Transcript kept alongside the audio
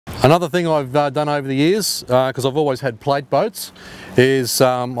Another thing I've done over the years, because I've always had plate boats, is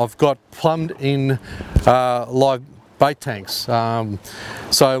I've got plumbed in live bait tanks.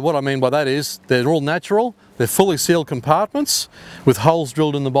 So what I mean by that is they're all natural, they're fully sealed compartments with holes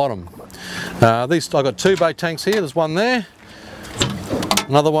drilled in the bottom. I've got 2 bait tanks here, there's one there,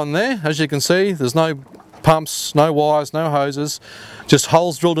 another one there. As you can see, there's no pumps, no wires, no hoses, just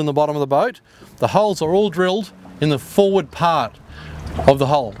holes drilled in the bottom of the boat. The holes are all drilled in the forward part of the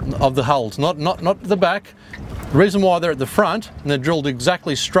holes, not the back. The reason why they're at the front and they're drilled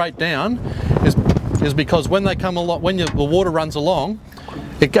exactly straight down is because when they come along, when the water runs along,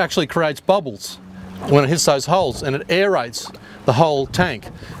 it actually creates bubbles when it hits those holes, and it aerates the whole tank.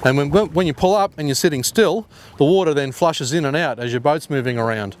 And when you pull up and you're sitting still, the water then flushes in and out as your boat's moving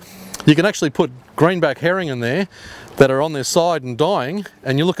around. You can actually put greenback herring in there that are on their side and dying,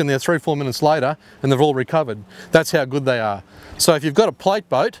 and you look in there 3-4 minutes later and they've all recovered. That's how good they are. So if you've got a plate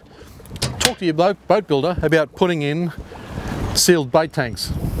boat, talk to your boat builder about putting in sealed bait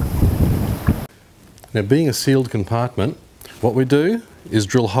tanks. Now, being a sealed compartment, what we do is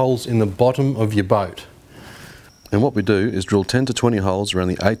drill holes in the bottom of your boat. And what we do is drill 10 to 20 holes around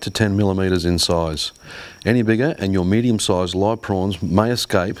the 8 to 10 millimetres in size. Any bigger and your medium-sized live prawns may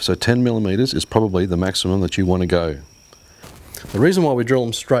escape, so 10 millimetres is probably the maximum that you want to go. The reason why we drill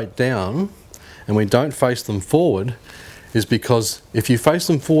them straight down and we don't face them forward is because if you face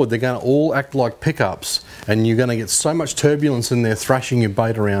them forward, they're going to all act like pickups, and you're going to get so much turbulence in there thrashing your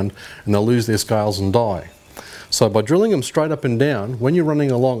bait around, and they'll lose their scales and die. So by drilling them straight up and down, when you're running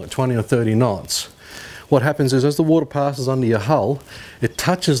along at 20 or 30 knots, what happens is as the water passes under your hull, it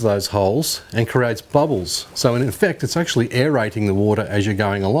touches those holes and creates bubbles. So in effect, it's actually aerating the water as you're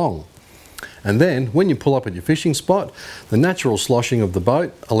going along. And then when you pull up at your fishing spot, the natural sloshing of the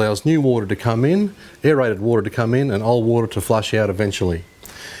boat allows new water to come in, aerated water to come in, and old water to flush out eventually.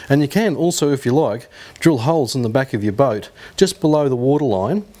 And you can also, if you like, drill holes in the back of your boat just below the water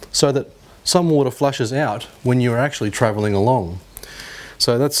line so that some water flushes out when you're actually travelling along.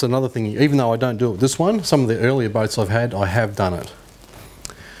 So that's another thing. Even though I don't do it with this one, some of the earlier boats I've had, I have done it.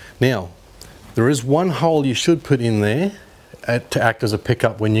 Now, there is one hole you should put in there to act as a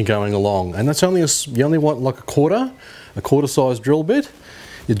pickup when you're going along, and that's only you only want like a quarter size drill bit.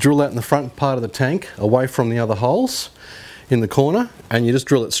 You drill that in the front part of the tank away from the other holes in the corner, and you just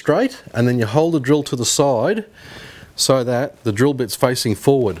drill it straight, and then you hold the drill to the side so that the drill bit's facing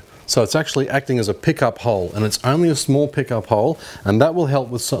forward. So it's actually acting as a pickup hole, and it's only a small pickup hole, and that will help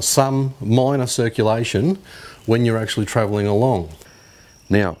with some minor circulation when you're actually travelling along.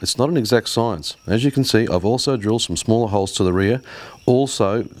 Now, it's not an exact science. As you can see, I've also drilled some smaller holes to the rear,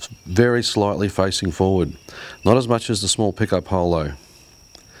 also very slightly facing forward. Not as much as the small pickup hole though.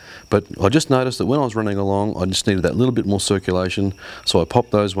 But I just noticed that when I was running along, I just needed that little bit more circulation, so I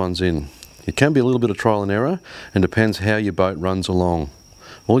popped those ones in. It can be a little bit of trial and error, and depends how your boat runs along.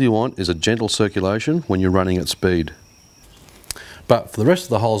 All you want is a gentle circulation when you're running at speed. But for the rest of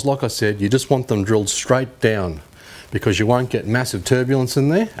the holes, like I said, you just want them drilled straight down, because you won't get massive turbulence in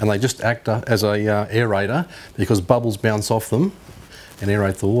there, and they just act as a aerator because bubbles bounce off them and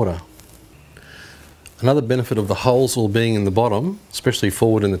aerate the water. Another benefit of the holes all being in the bottom, especially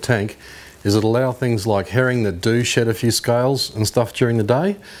forward in the tank, is it allows things like herring that do shed a few scales and stuff during the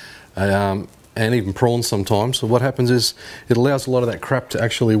day, and even prawns sometimes. So what happens is it allows a lot of that crap to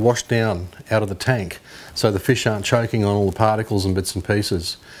actually wash down out of the tank, so the fish aren't choking on all the particles and bits and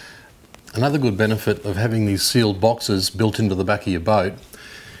pieces. Another good benefit of having these sealed boxes built into the back of your boat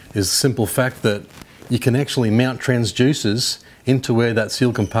is the simple fact that you can actually mount transducers into where that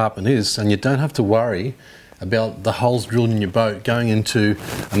sealed compartment is, and you don't have to worry about the holes drilled in your boat going into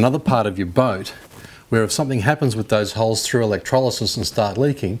another part of your boat, where if something happens with those holes through electrolysis and start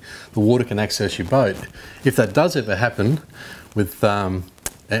leaking, the water can access your boat. If that does ever happen with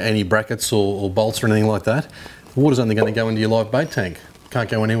any brackets or bolts or anything like that, the water's only going to go into your live bait tank. Can't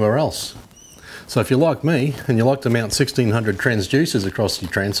go anywhere else. So if you're like me and you like to mount 1600 transducers across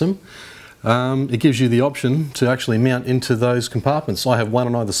your transom, it gives you the option to actually mount into those compartments. I have one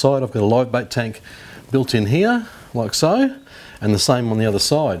on either side. I've got a live bait tank built in here, like so, and the same on the other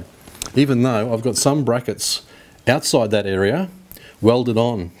side. Even though I've got some brackets outside that area welded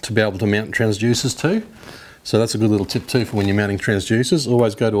on to be able to mount transducers to. So that's a good little tip too for when you're mounting transducers.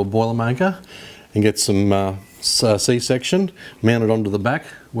 Always go to a Boilermaker and get some C-section, mount it onto the back,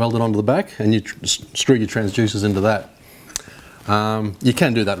 weld it onto the back, and you screw your transducers into that. You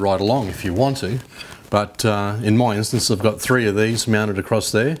can do that right along if you want to, but in my instance I've got 3 of these mounted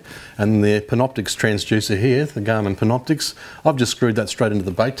across there, and the Panoptix transducer here, the Garmin Panoptix, I've just screwed that straight into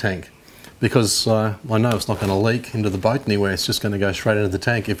the bait tank. because I know it's not going to leak into the boat anywhere. It's just going to go straight into the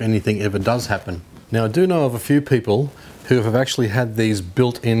tank if anything ever does happen. Now I do know of a few people who have actually had these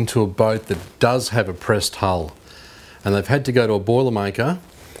built into a boat that does have a pressed hull, and they've had to go to a Boilermaker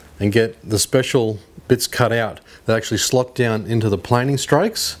and get the special bits cut out that actually slot down into the planing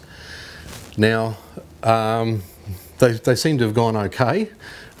strakes. Now they seem to have gone okay.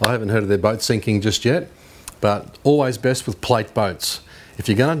 I haven't heard of their boat sinking just yet, but always best with plate boats. If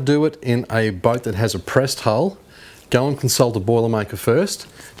you're going to do it in a boat that has a pressed hull, go and consult a Boilermaker first,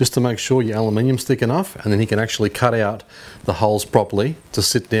 just to make sure your aluminium's thick enough, and then he can actually cut out the holes properly to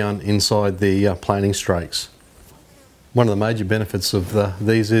sit down inside the planing strakes. One of the major benefits of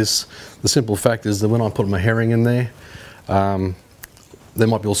these is, the simple fact is that when I put my herring in there, they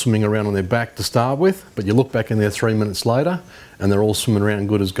might be all swimming around on their back to start with, but you look back in there 3 minutes later and they're all swimming around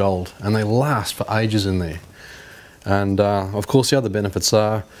good as gold, and they last for ages in there. And of course the other benefits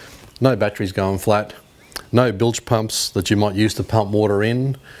are no batteries going flat, no bilge pumps that you might use to pump water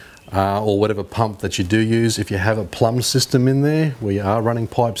in, or whatever pump that you do use. If you have a plumbed system in there where you are running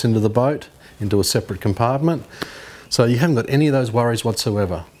pipes into the boat, into a separate compartment, so you haven't got any of those worries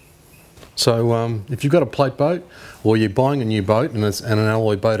whatsoever. So if you've got a plate boat, or you're buying a new boat and it's an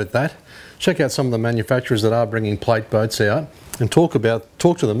alloy boat at that, check out some of the manufacturers that are bringing plate boats out and talk to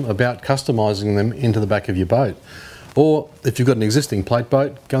them about customising them into the back of your boat. Or if you've got an existing plate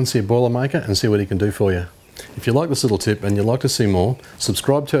boat, go and see a Boilermaker and see what he can do for you. If you like this little tip and you'd like to see more,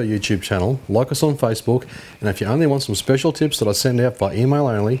 subscribe to our YouTube channel, like us on Facebook, and if you only want some special tips that I send out by email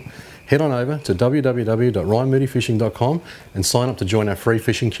only, head on over to www.ryanmoodyfishing.com and sign up to join our free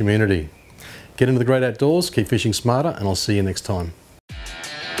fishing community. Get into the great outdoors, keep fishing smarter, and I'll see you next time.